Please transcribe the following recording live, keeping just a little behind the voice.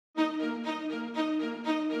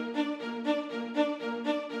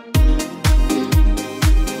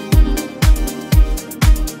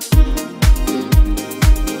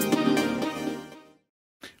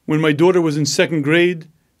When my daughter was in second grade,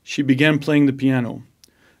 she began playing the piano.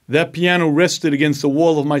 That piano rested against the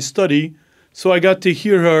wall of my study, so I got to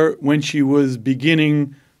hear her when she was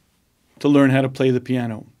beginning to learn how to play the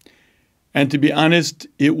piano. And to be honest,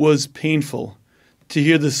 it was painful to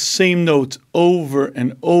hear the same notes over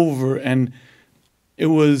and over, and it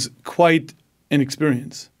was quite an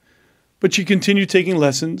experience. But she continued taking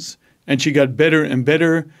lessons, and she got better and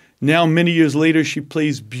better. Now, many years later, she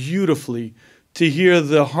plays beautifully. To hear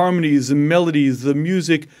the harmonies, the melodies, the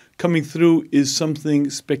music coming through is something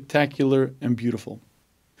spectacular and beautiful.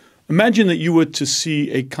 Imagine that you were to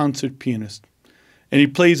see a concert pianist, and he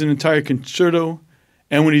plays an entire concerto,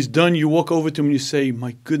 and when he's done, you walk over to him and you say,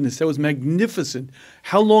 "My goodness, that was magnificent.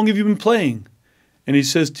 How long have you been playing?" And he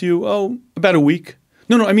says to you, "Oh, about a week."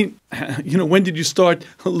 No, I mean, when did you start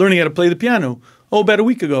learning how to play the piano? "Oh, about a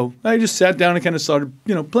week ago. I just sat down and kind of started,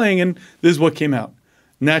 playing, and this is what came out."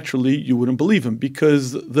 Naturally, you wouldn't believe him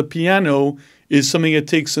because the piano is something that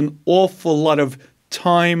takes an awful lot of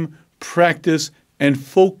time, practice, and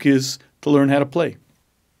focus to learn how to play.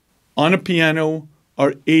 On a piano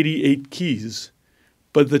are 88 keys,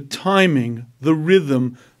 but the timing, the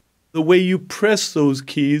rhythm, the way you press those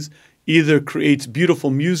keys either creates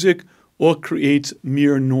beautiful music or creates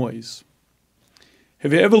mere noise.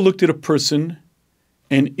 Have you ever looked at a person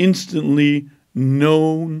and instantly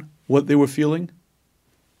known what they were feeling?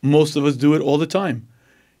 Most of us do it all the time.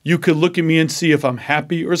 You could look at me and see if I'm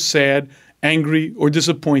happy or sad, angry or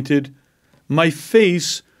disappointed. My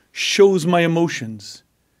face shows my emotions.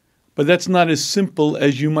 But that's not as simple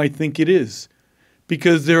as you might think it is,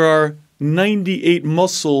 because there are 98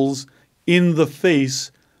 muscles in the face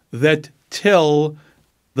that tell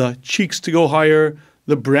the cheeks to go higher,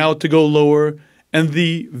 the brow to go lower, and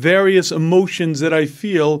the various emotions that I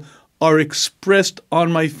feel are expressed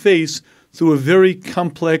on my face through a very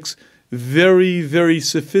complex, very, very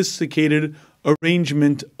sophisticated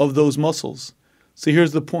arrangement of those muscles. So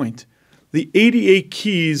here's the point. The 88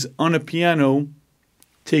 keys on a piano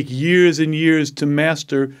take years and years to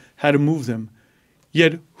master how to move them.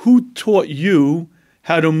 Yet who taught you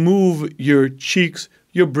how to move your cheeks,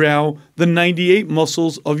 your brow, the 98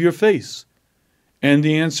 muscles of your face? And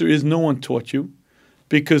the answer is no one taught you,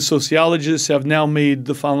 because sociologists have now made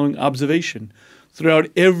the following observation.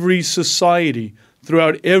 Throughout every society,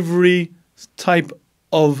 throughout every type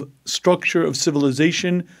of structure of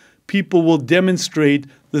civilization, people will demonstrate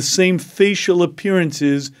the same facial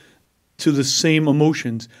appearances to the same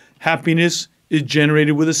emotions. Happiness is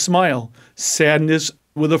generated with a smile, sadness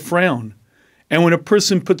with a frown. And when a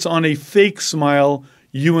person puts on a fake smile,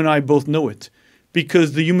 you and I both know it,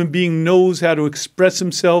 because the human being knows how to express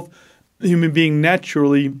himself. The human being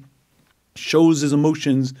naturally shows his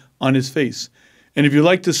emotions on his face. And if you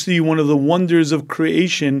like to see one of the wonders of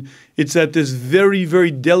creation, it's that this very,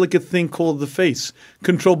 very delicate thing called the face,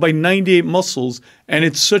 controlled by 98 muscles, and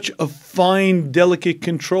it's such a fine, delicate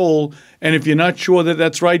control. And if you're not sure that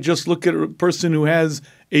that's right, just look at a person who has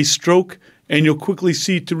a stroke, and you'll quickly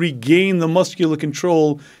see to regain the muscular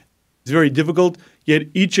control, it's very difficult. Yet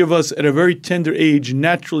each of us at a very tender age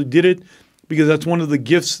naturally did it, because that's one of the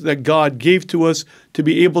gifts that God gave to us, to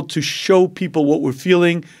be able to show people what we're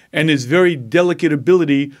feeling. And his very delicate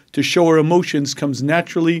ability to show our emotions comes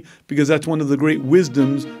naturally, because that's one of the great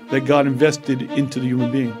wisdoms that God invested into the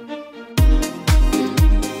human being.